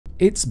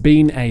It's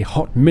been a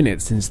hot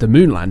minute since the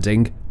moon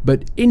landing,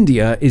 but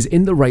India is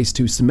in the race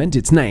to cement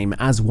its name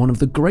as one of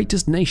the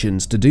greatest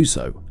nations to do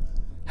so.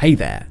 Hey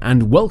there,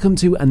 and welcome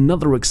to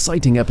another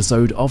exciting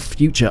episode of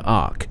Future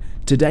Arc.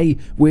 Today,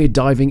 we're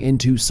diving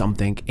into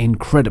something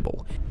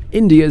incredible.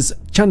 India's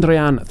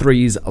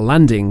Chandrayaan-3's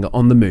landing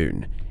on the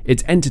moon.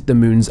 It entered the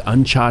moon's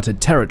uncharted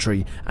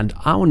territory, and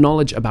our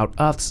knowledge about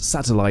Earth's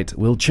satellite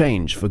will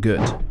change for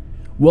good.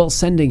 While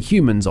sending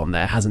humans on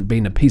there hasn't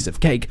been a piece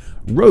of cake,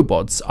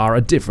 robots are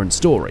a different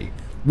story.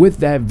 With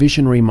their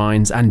visionary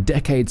minds and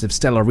decades of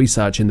stellar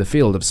research in the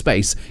field of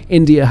space,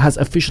 India has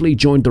officially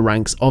joined the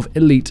ranks of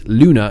elite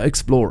lunar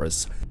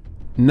explorers.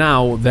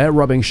 Now they're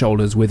rubbing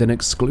shoulders with an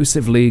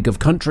exclusive league of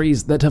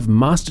countries that have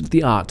mastered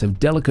the art of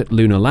delicate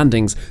lunar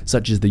landings,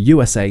 such as the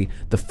USA,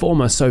 the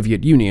former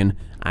Soviet Union,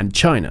 and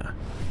China.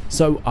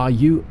 So are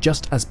you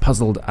just as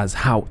puzzled as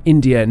how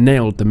India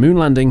nailed the moon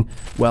landing?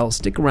 Well,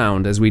 stick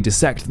around as we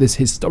dissect this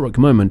historic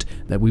moment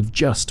that we've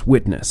just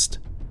witnessed.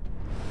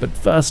 But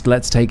first,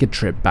 let's take a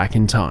trip back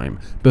in time.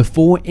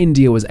 Before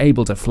India was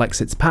able to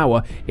flex its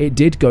power, it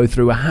did go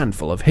through a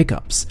handful of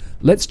hiccups.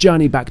 Let's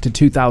journey back to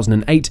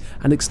 2008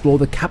 and explore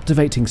the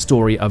captivating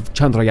story of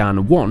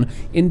Chandrayaan-1,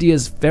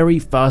 India's very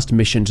first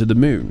mission to the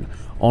moon.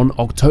 On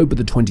October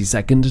the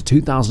 22nd,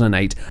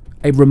 2008,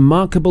 a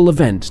remarkable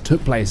event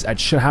took place at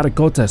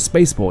Sriharikota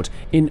spaceport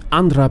in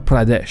Andhra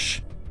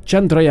Pradesh.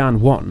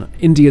 Chandrayaan-1,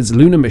 India's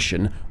lunar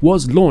mission,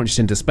 was launched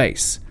into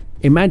space.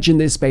 Imagine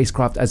this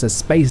spacecraft as a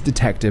space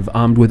detective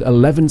armed with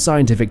 11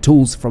 scientific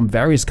tools from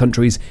various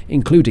countries,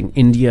 including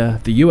India,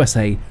 the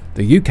USA,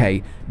 the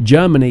UK,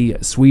 Germany,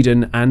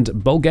 Sweden,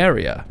 and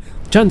Bulgaria.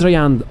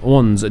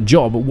 Chandrayaan-1's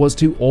job was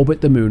to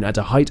orbit the moon at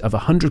a height of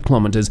 100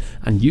 kilometers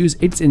and use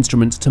its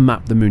instruments to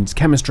map the moon's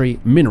chemistry,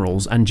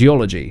 minerals, and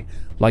geology.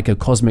 Like a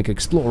cosmic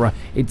explorer,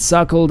 it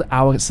circled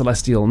our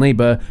celestial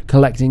neighbor,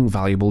 collecting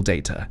valuable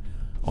data.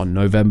 On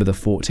November the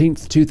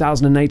 14th,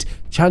 2008,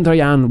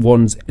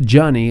 Chandrayaan-1's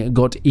journey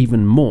got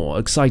even more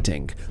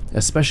exciting.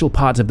 A special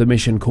part of the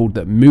mission called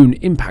the Moon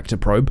Impactor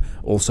probe,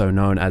 also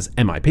known as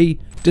MIP,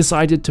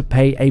 decided to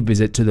pay a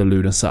visit to the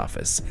lunar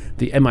surface.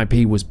 The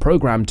MIP was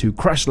programmed to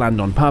crash land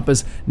on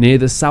purpose near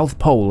the south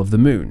pole of the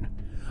moon.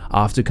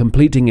 After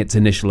completing its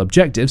initial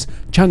objectives,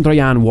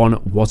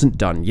 Chandrayaan-1 wasn't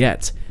done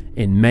yet.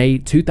 In May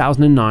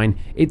 2009,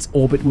 its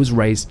orbit was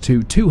raised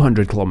to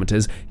 200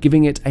 kilometers,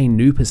 giving it a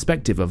new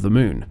perspective of the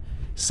moon.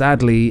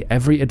 Sadly,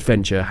 every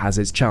adventure has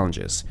its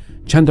challenges.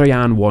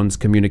 Chandrayaan-1's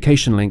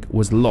communication link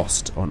was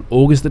lost on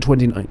August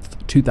 29,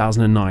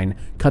 2009,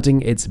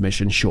 cutting its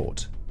mission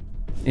short.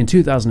 In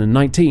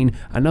 2019,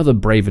 another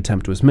brave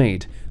attempt was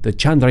made. The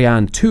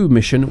Chandrayaan-2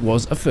 mission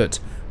was afoot,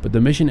 but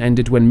the mission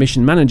ended when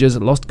mission managers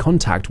lost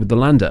contact with the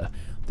lander.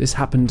 This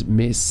happened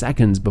mere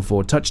seconds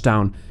before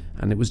touchdown,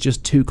 and it was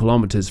just 2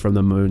 kilometers from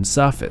the moon's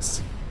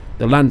surface.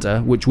 The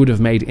lander, which would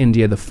have made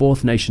India the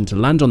 4th nation to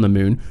land on the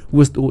moon,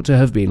 was thought to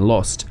have been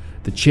lost.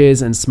 The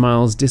cheers and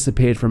smiles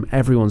disappeared from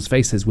everyone's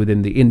faces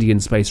within the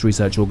Indian Space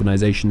Research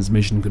Organization's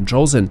Mission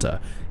Control Center,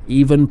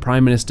 even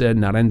Prime Minister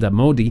Narendra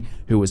Modi,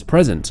 who was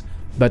present.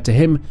 But to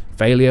him,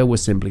 failure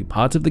was simply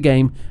part of the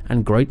game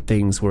and great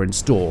things were in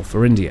store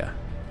for India.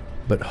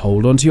 But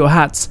hold on to your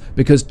hats,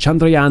 because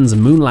Chandrayaan's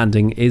moon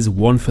landing is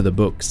one for the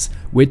books.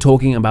 We're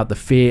talking about the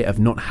fear of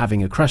not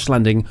having a crash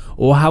landing,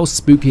 or how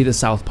spooky the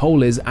South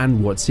Pole is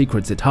and what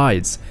secrets it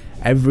hides.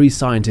 Every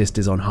scientist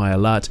is on high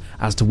alert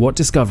as to what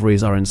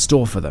discoveries are in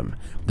store for them.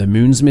 The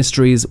moon's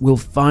mysteries will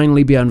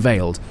finally be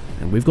unveiled,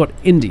 and we've got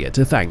India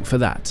to thank for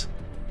that.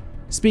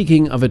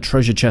 Speaking of a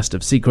treasure chest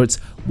of secrets,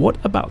 what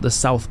about the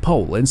South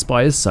Pole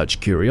inspires such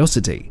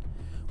curiosity?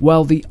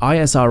 Well, the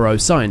ISRO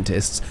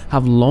scientists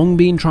have long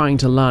been trying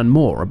to learn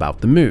more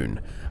about the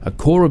moon. A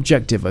core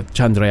objective of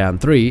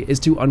Chandrayaan-3 is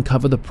to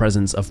uncover the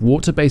presence of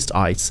water-based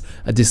ice,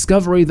 a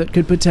discovery that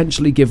could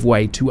potentially give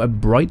way to a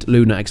bright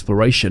lunar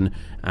exploration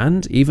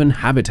and even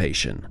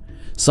habitation.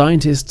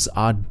 Scientists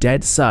are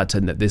dead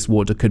certain that this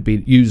water could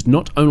be used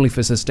not only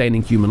for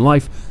sustaining human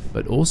life,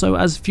 but also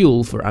as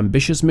fuel for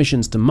ambitious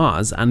missions to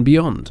Mars and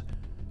beyond.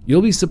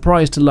 You'll be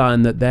surprised to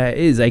learn that there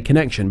is a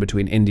connection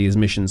between India's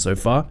missions so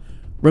far.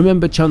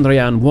 Remember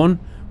Chandrayaan-1?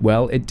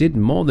 Well, it did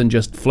more than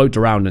just float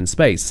around in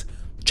space.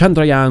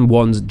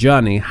 Chandrayaan-1's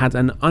journey had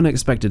an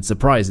unexpected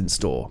surprise in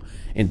store.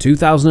 In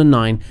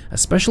 2009, a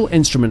special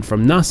instrument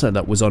from NASA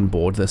that was on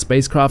board the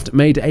spacecraft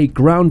made a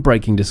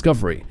groundbreaking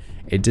discovery.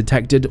 It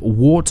detected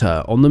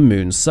water on the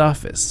moon's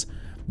surface.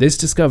 This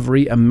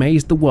discovery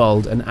amazed the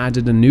world and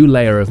added a new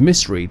layer of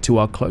mystery to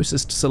our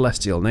closest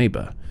celestial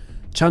neighbor.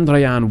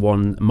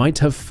 Chandrayaan-1 might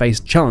have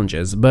faced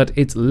challenges, but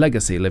its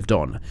legacy lived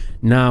on.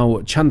 Now,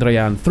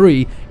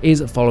 Chandrayaan-3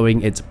 is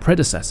following its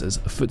predecessor's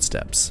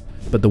footsteps.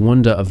 But the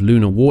wonder of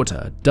lunar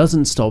water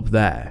doesn't stop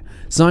there.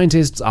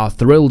 Scientists are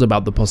thrilled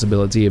about the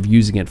possibility of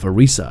using it for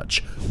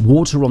research.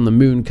 Water on the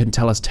moon can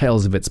tell us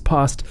tales of its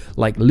past,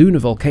 like lunar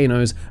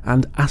volcanoes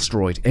and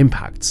asteroid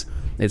impacts.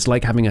 It's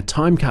like having a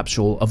time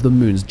capsule of the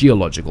moon's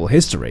geological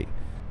history.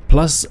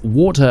 Plus,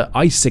 water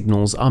ice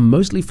signals are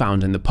mostly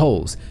found in the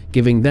poles,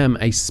 giving them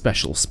a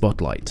special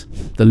spotlight.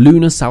 The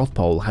lunar South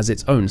Pole has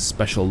its own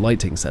special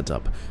lighting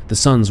setup. The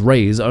sun's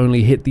rays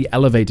only hit the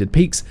elevated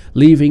peaks,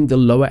 leaving the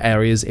lower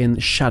areas in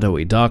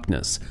shadowy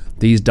darkness.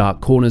 These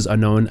dark corners are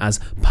known as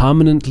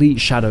permanently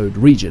shadowed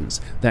regions.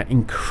 They're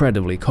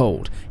incredibly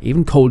cold,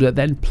 even colder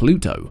than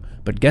Pluto.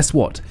 But guess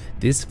what?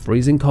 This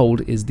freezing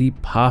cold is the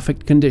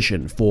perfect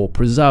condition for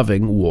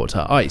preserving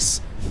water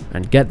ice.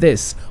 And get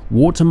this,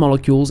 water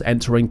molecules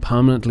entering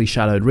permanently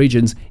shadowed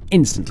regions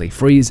instantly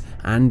freeze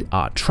and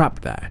are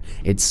trapped there.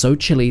 It's so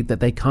chilly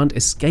that they can't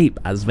escape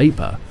as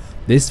vapor.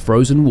 This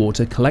frozen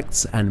water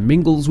collects and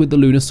mingles with the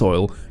lunar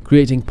soil,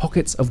 creating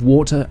pockets of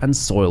water and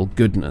soil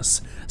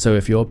goodness. So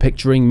if you're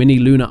picturing mini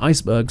lunar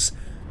icebergs,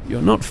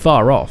 you're not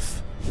far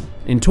off.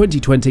 In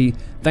 2020,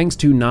 thanks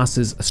to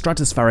NASA's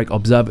Stratospheric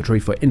Observatory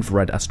for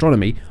Infrared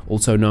Astronomy,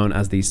 also known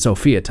as the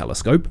SOFIA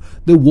telescope,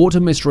 the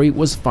water mystery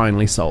was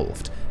finally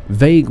solved.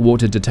 Vague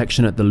water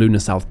detection at the lunar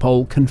South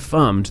Pole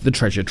confirmed the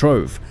treasure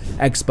trove.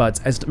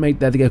 Experts estimate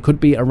that there could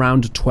be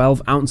around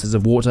 12 ounces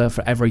of water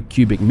for every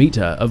cubic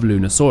meter of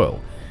lunar soil.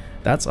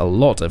 That's a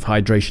lot of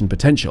hydration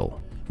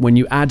potential. When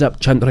you add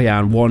up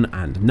Chandrayaan-1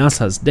 and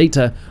NASA's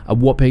data, a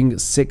whopping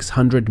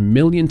 600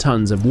 million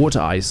tons of water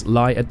ice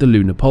lie at the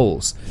lunar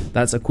poles.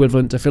 That's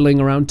equivalent to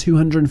filling around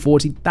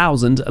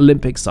 240,000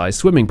 Olympic-sized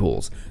swimming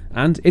pools,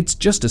 and it's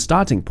just a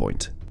starting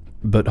point.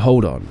 But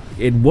hold on,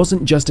 it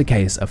wasn't just a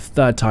case of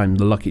third time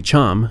the lucky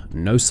charm,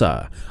 no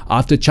sir.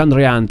 After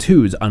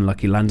Chandrayaan-2's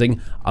unlucky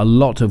landing, a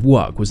lot of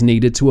work was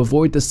needed to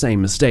avoid the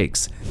same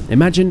mistakes.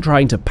 Imagine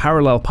trying to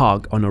parallel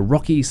park on a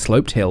rocky,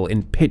 sloped hill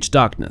in pitch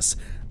darkness.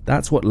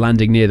 That's what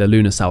landing near the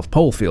lunar South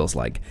Pole feels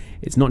like.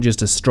 It's not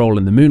just a stroll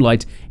in the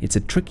moonlight, it's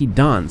a tricky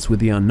dance with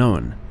the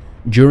unknown.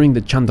 During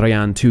the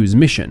Chandrayaan-2's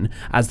mission,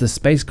 as the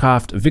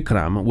spacecraft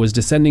Vikram was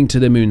descending to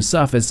the moon's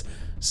surface,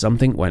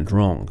 something went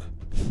wrong.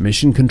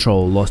 Mission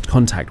Control lost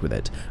contact with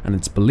it, and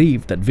it's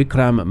believed that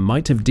Vikram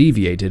might have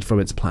deviated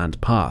from its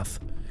planned path.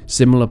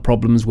 Similar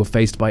problems were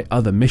faced by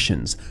other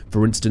missions.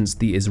 For instance,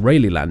 the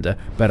Israeli lander,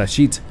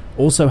 Bereshit,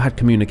 also had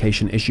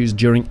communication issues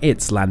during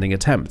its landing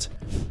attempt.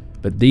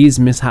 But these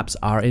mishaps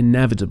are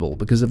inevitable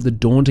because of the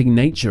daunting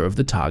nature of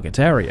the target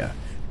area.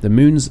 The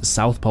moon's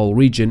South Pole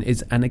region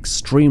is an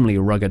extremely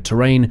rugged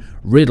terrain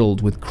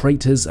riddled with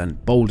craters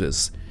and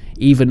boulders.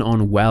 Even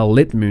on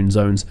well-lit moon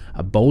zones,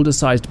 a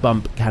boulder-sized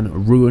bump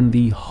can ruin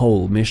the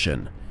whole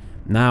mission.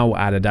 Now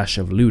add a dash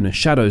of lunar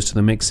shadows to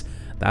the mix.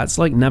 That's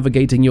like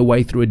navigating your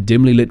way through a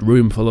dimly lit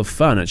room full of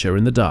furniture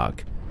in the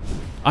dark.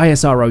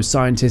 ISRO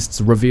scientists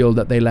revealed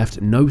that they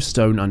left no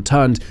stone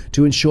unturned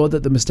to ensure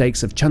that the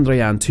mistakes of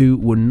Chandrayaan-2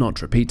 were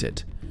not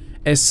repeated.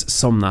 S.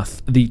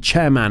 Somnath, the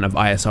chairman of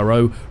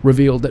ISRO,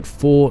 revealed that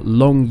 4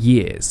 long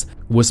years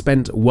were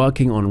spent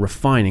working on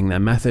refining their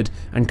method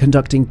and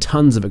conducting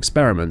tons of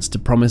experiments to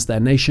promise their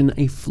nation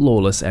a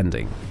flawless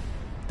ending.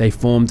 They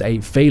formed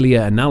a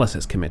failure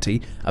analysis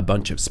committee, a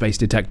bunch of space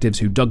detectives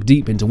who dug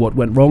deep into what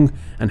went wrong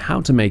and how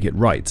to make it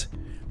right.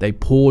 They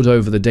pored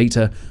over the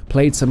data,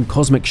 played some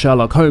cosmic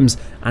Sherlock Holmes,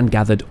 and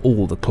gathered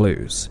all the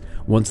clues.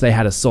 Once they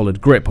had a solid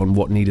grip on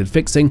what needed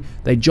fixing,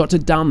 they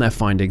jotted down their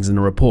findings in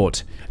a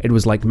report. It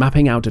was like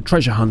mapping out a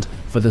treasure hunt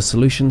for the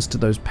solutions to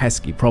those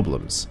pesky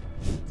problems.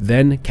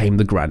 Then came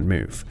the grand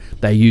move.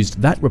 They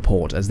used that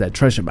report as their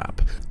treasure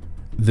map.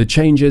 The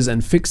changes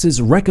and fixes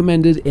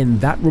recommended in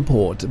that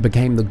report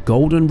became the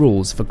golden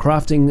rules for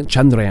crafting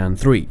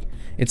Chandrayaan-3.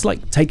 It's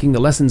like taking the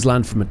lessons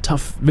learned from a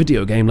tough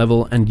video game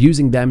level and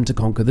using them to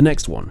conquer the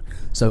next one.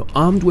 So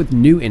armed with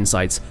new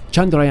insights,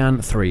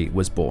 Chandrayaan-3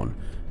 was born.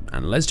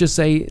 And let's just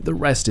say the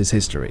rest is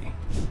history.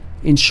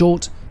 In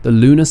short, the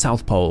lunar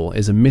South Pole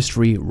is a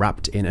mystery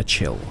wrapped in a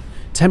chill.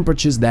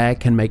 Temperatures there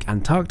can make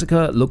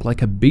Antarctica look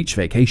like a beach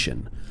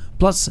vacation.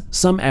 Plus,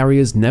 some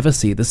areas never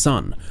see the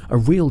sun, a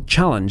real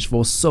challenge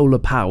for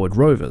solar-powered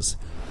rovers.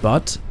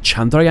 But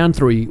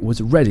Chandrayaan-3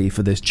 was ready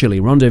for this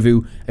chilly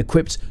rendezvous,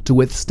 equipped to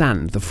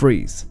withstand the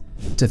freeze.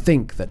 To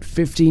think that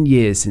 15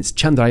 years since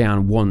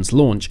Chandrayaan-1's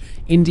launch,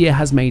 India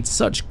has made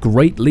such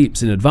great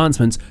leaps in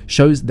advancements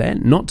shows they're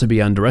not to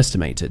be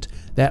underestimated.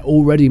 They're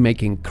already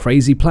making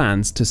crazy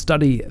plans to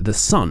study the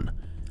sun.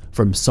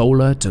 From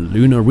solar to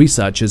lunar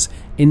researchers,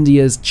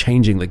 India's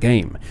changing the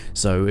game.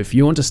 So if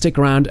you want to stick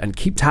around and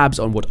keep tabs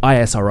on what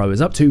ISRO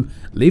is up to,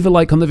 leave a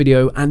like on the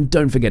video and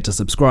don't forget to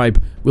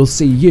subscribe. We'll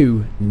see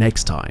you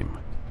next time.